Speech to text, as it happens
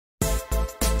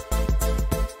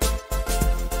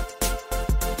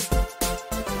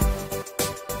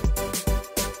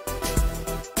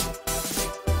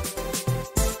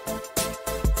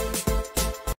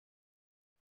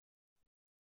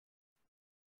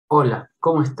Hola,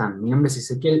 ¿cómo están? Mi nombre es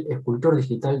Ezequiel, escultor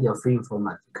digital de Oficio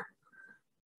Informática.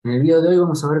 En el video de hoy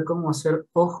vamos a ver cómo hacer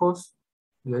ojos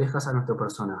y orejas a nuestro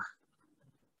personaje.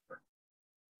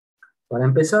 Para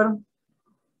empezar,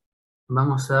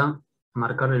 vamos a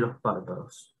marcarle los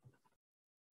párpados.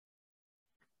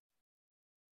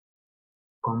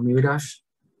 Con mi brush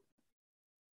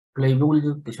Play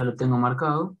Build, que ya lo tengo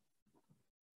marcado,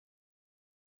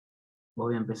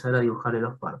 voy a empezar a dibujarle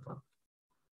los párpados.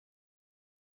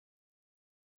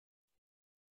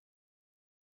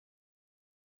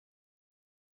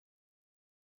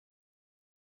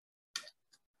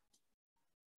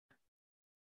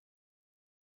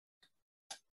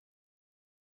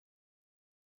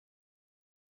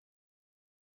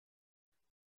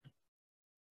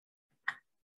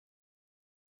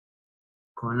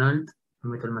 Con Alt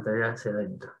meto el material hacia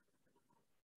adentro.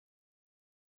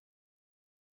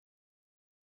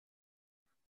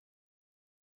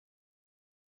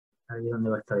 Ahí es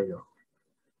donde va a estar el ojo.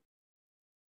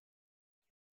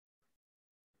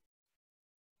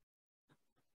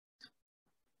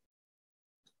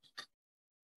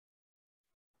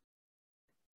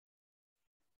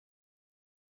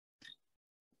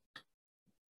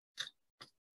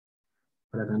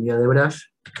 Para cambiar de brush,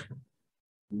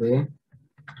 B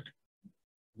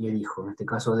y elijo. En este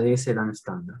caso D será un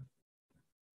estándar.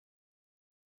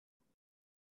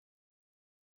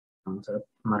 Vamos a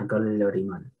marcarle el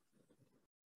lagrimal.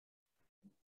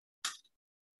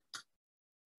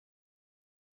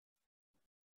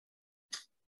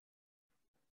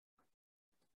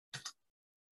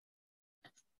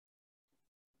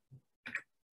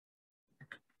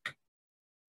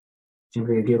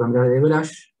 Siempre que quiero cambiar de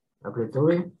brush, aprieto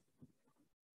B.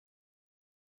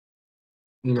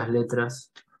 Y las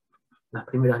letras, las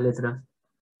primeras letras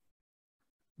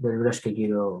del brush que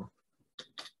quiero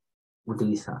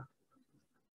utilizar.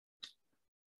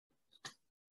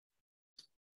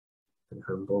 Voy a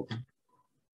dejar un poco.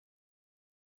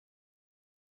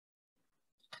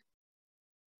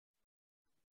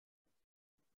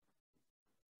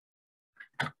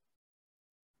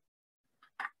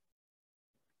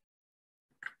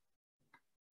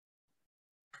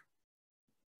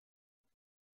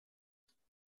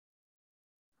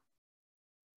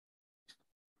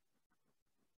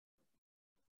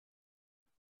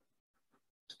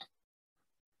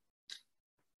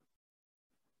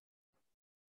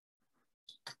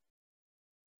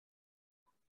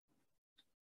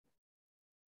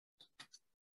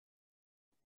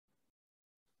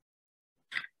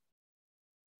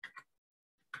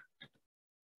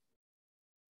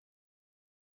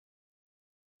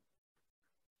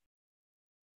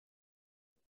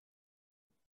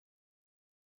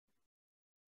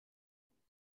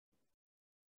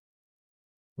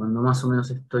 Cuando más o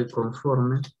menos estoy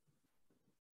conforme, le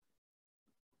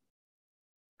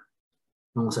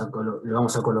vamos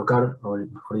a colocar, o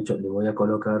mejor dicho, le voy a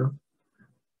colocar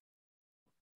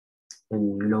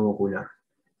el globo ocular.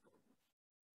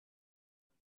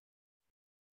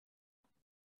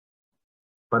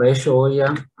 Para ello voy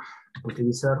a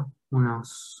utilizar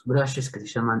unos brushes que se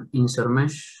llaman Insert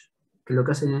Mesh, que lo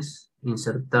que hacen es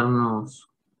insertarnos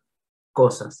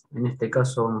cosas. En este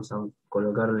caso vamos a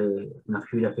colocarle una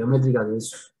figura geométrica que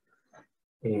es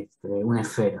una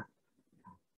esfera.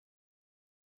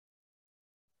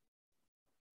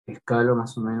 Escalo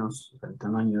más o menos al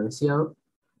tamaño deseado,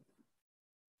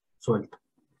 suelto.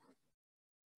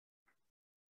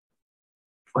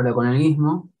 Ahora con el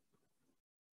mismo,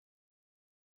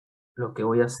 lo que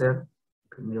voy a hacer,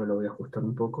 primero lo voy a ajustar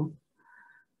un poco,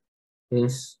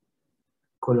 es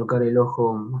colocar el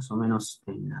ojo más o menos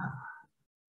en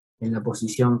la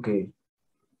posición que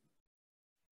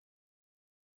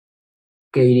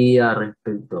iría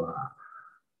respecto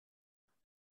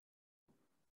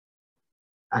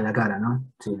a la cara,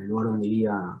 ¿no? Sí, en el lugar donde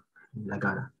iría la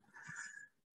cara.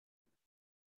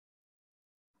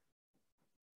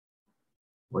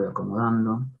 Voy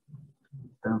acomodando.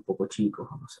 Están un poco chicos,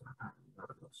 vamos a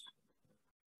verlos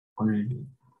con el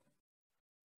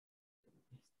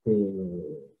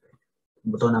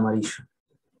botón amarillo.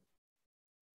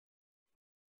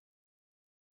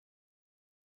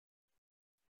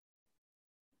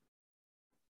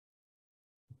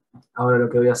 Ahora lo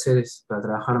que voy a hacer es, para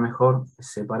trabajar mejor, es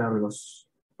separarlos,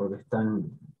 porque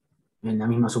están en la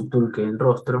misma subtool que el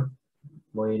rostro.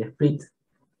 Voy a ir a Split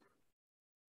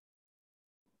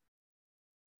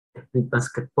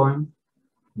Basket Point,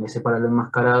 me separa lo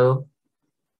enmascarado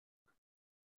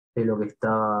de lo que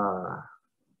estaba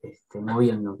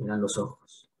moviendo, que eran los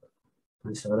ojos.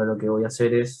 Entonces ahora lo que voy a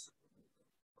hacer es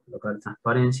colocar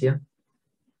transparencia.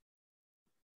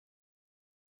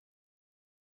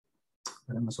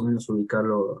 para más o menos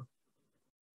ubicarlo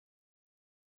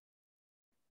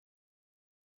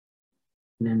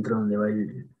dentro donde va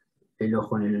el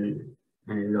ojo el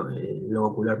globo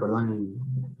ocular, perdón,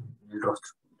 en el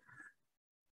rostro.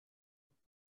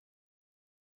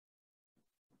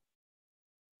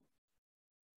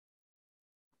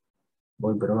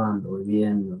 Voy probando, voy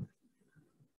viendo.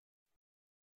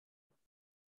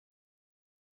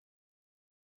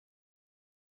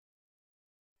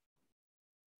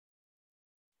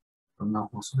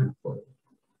 Andamos más o menos por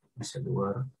ese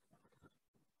lugar.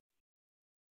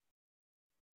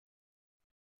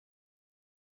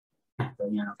 Está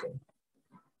bien, ok.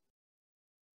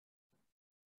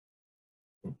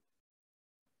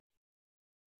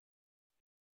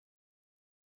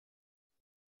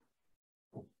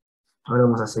 Ahora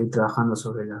vamos a seguir trabajando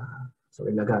sobre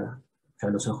la cara. Ya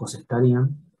los ojos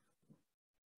estarían.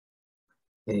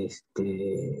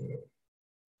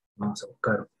 Vamos a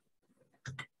buscar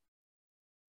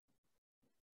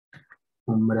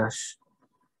un brush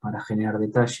para generar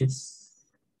detalles.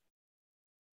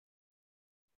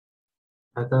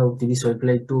 Acá utilizo el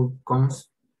Play Tool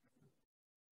Cons.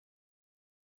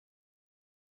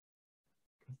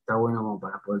 Está bueno como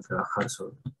para poder trabajar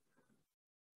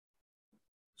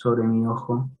sobre mi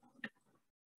ojo.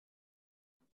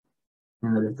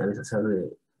 Viéndole tal vez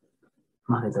hacer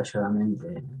más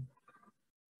detalladamente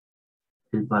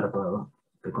el párpado,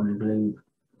 que con el Play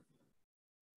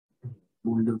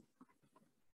Bulldog,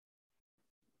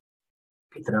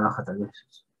 que trabaja tal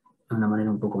vez de una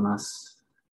manera un poco más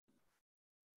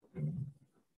eh,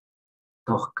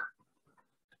 tosca.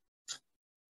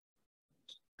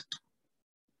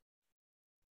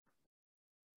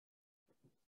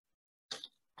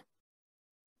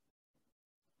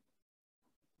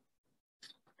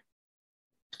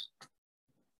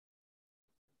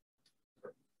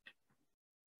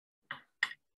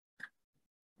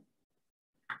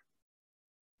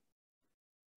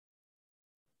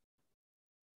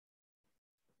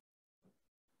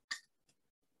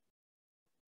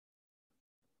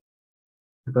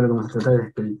 Acá lo que vamos a tratar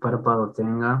es que el párpado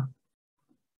tenga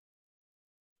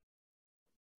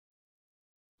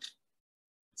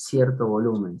cierto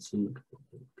volumen, ¿sí?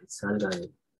 Que salga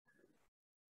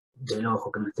del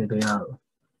ojo, que no esté pegado.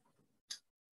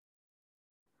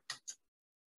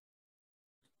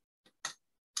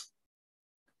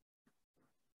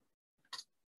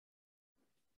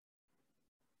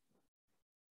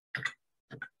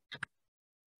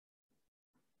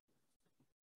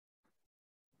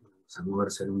 Vamos a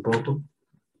movérselo un poco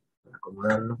para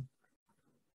acomodarlo.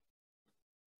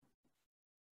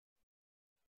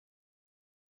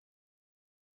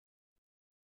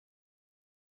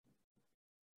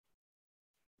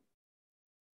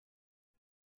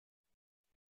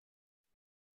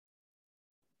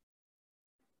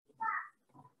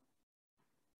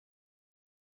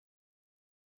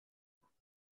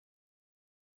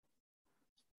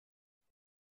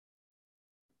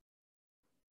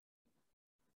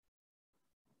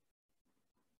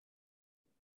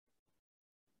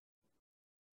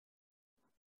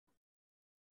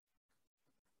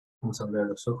 Vamos a abrir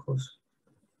los ojos.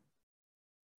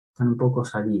 Están un poco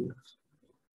salidos.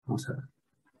 Vamos a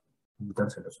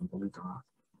juntárselos un poquito más.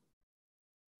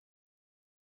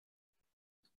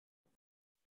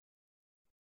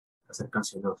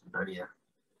 Acercárselos en realidad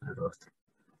al rostro.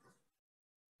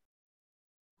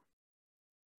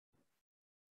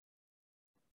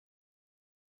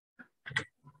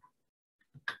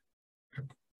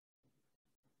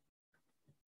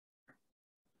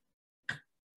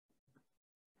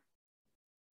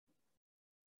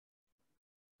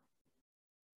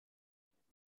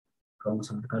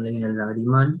 Vamos a marcarle bien el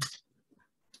lagrimal.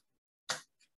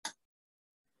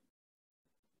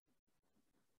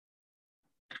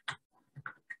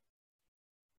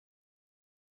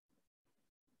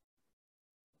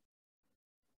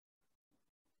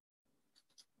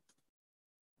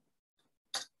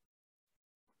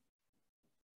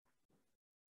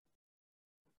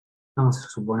 Vamos a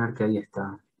suponer que ahí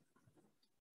está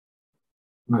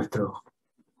nuestro ojo.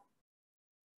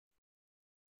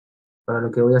 Para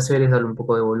lo que voy a hacer es darle un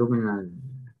poco de volumen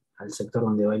al sector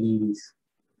donde va el iris,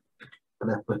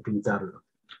 para después pintarlo.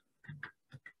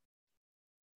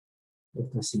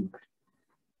 Esto es simple.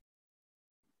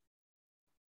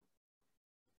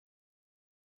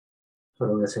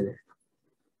 Solo voy a hacer esto,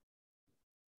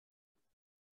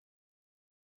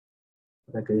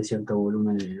 para que dé cierto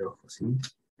volumen en el ojo, ¿sí?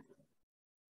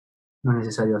 No es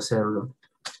necesario hacerlo,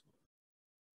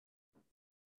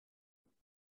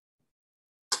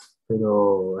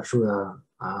 pero ayuda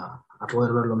a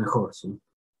poder verlo mejor, ¿sí?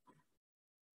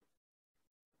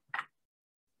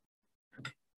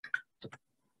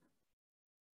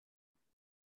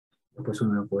 Después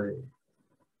uno lo puede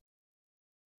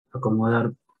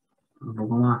acomodar un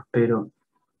poco más, pero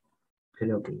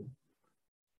creo que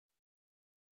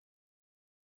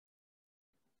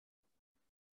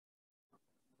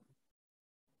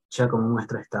ya como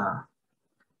muestra está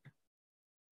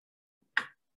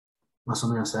más o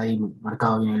menos ahí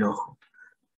marcado bien el ojo.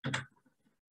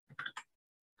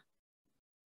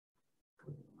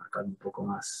 Marcar un poco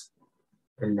más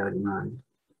el lagrimal.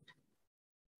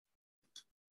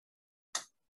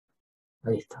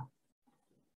 Ahí está.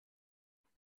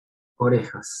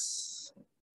 Orejas.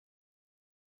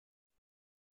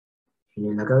 Y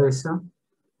en la cabeza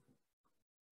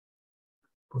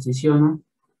posiciono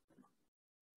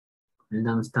el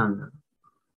down standard.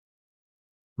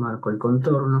 Marco el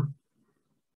contorno.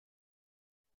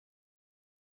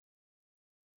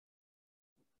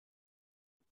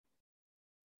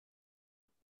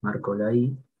 Marco la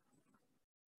I.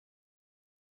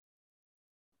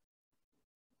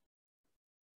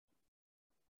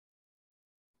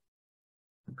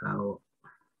 Acá hago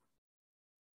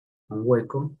un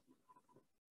hueco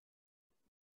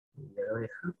de la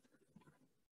oreja.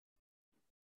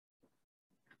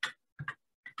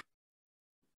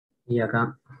 Y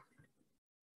acá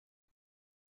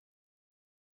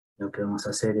lo que vamos a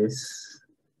hacer es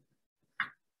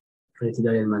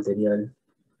retirar el material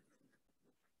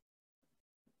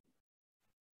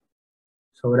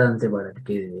sobrante para que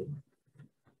quede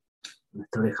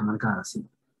nuestra oreja marcada así.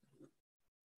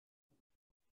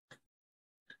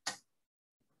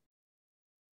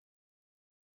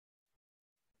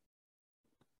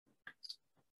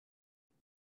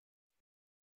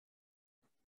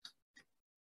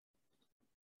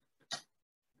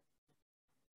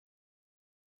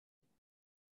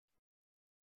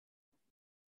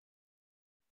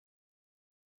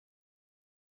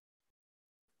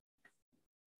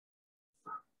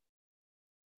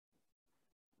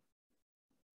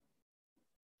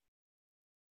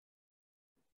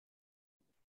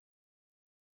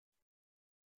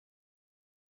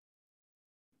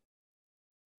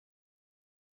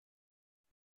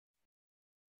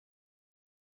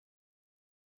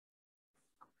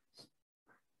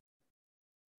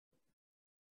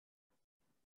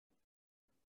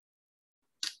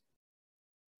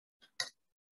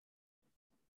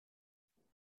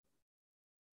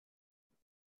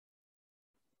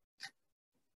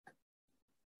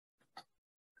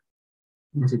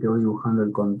 Y así que voy dibujando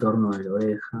el contorno de la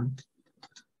oreja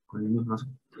con el mismo.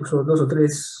 Uso 2 o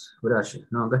 3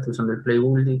 brushes, ¿no? Acá estoy usando el Play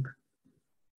Building.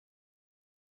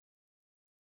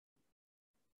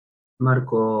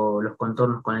 Marco los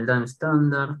contornos con el Dan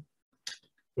Standard.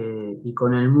 Y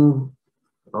con el Move,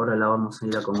 ahora la vamos a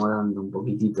ir acomodando un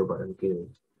poquitito para que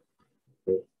quede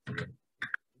un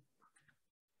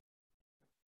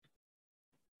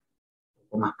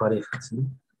poco más pareja, ¿sí?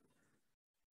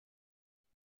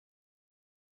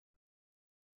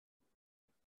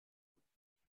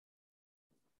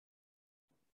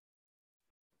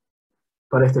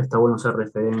 Para esto está bueno usar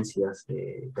referencias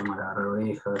de cámara de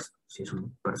orejas. Si es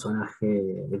un personaje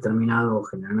determinado,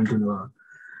 generalmente uno va a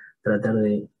tratar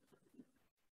de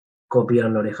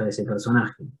copiar la oreja de ese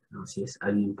personaje, ¿no? Si es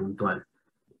alguien puntual.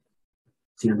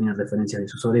 Si no tienes referencias de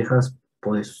sus orejas,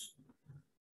 puedes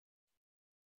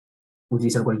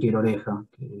utilizar cualquier oreja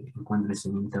que encuentres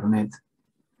en internet.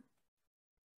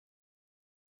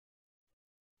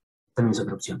 También es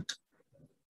otra opción.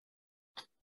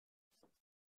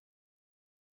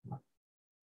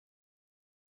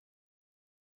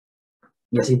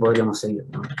 Y así podríamos seguir,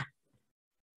 ¿no?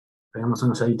 Pero más o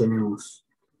menos ahí tenemos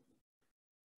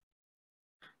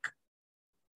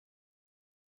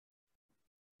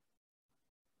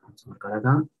vamos a marcar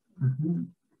acá.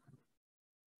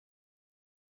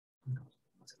 Vamos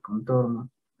a hacer contorno.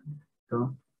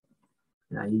 ¿No?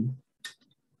 Ahí.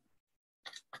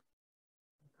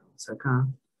 Vamos acá.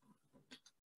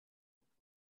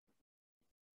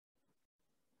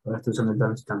 Ahora estoy usando el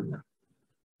plano estándar.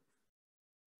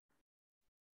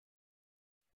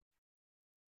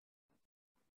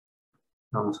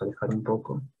 Vamos a alejar un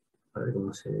poco para ver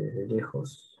cómo se ve de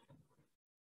lejos.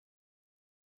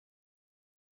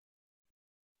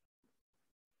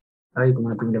 Ahí como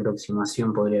una primera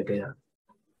aproximación podría quedar.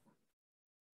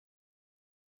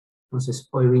 Entonces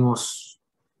hoy vimos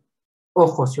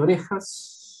ojos y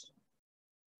orejas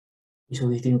y sus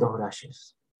distintos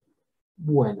brushes.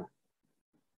 Bueno,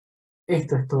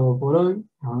 esto es todo por hoy.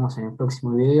 Nos vemos en el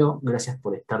próximo video. Gracias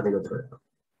por estar del otro lado.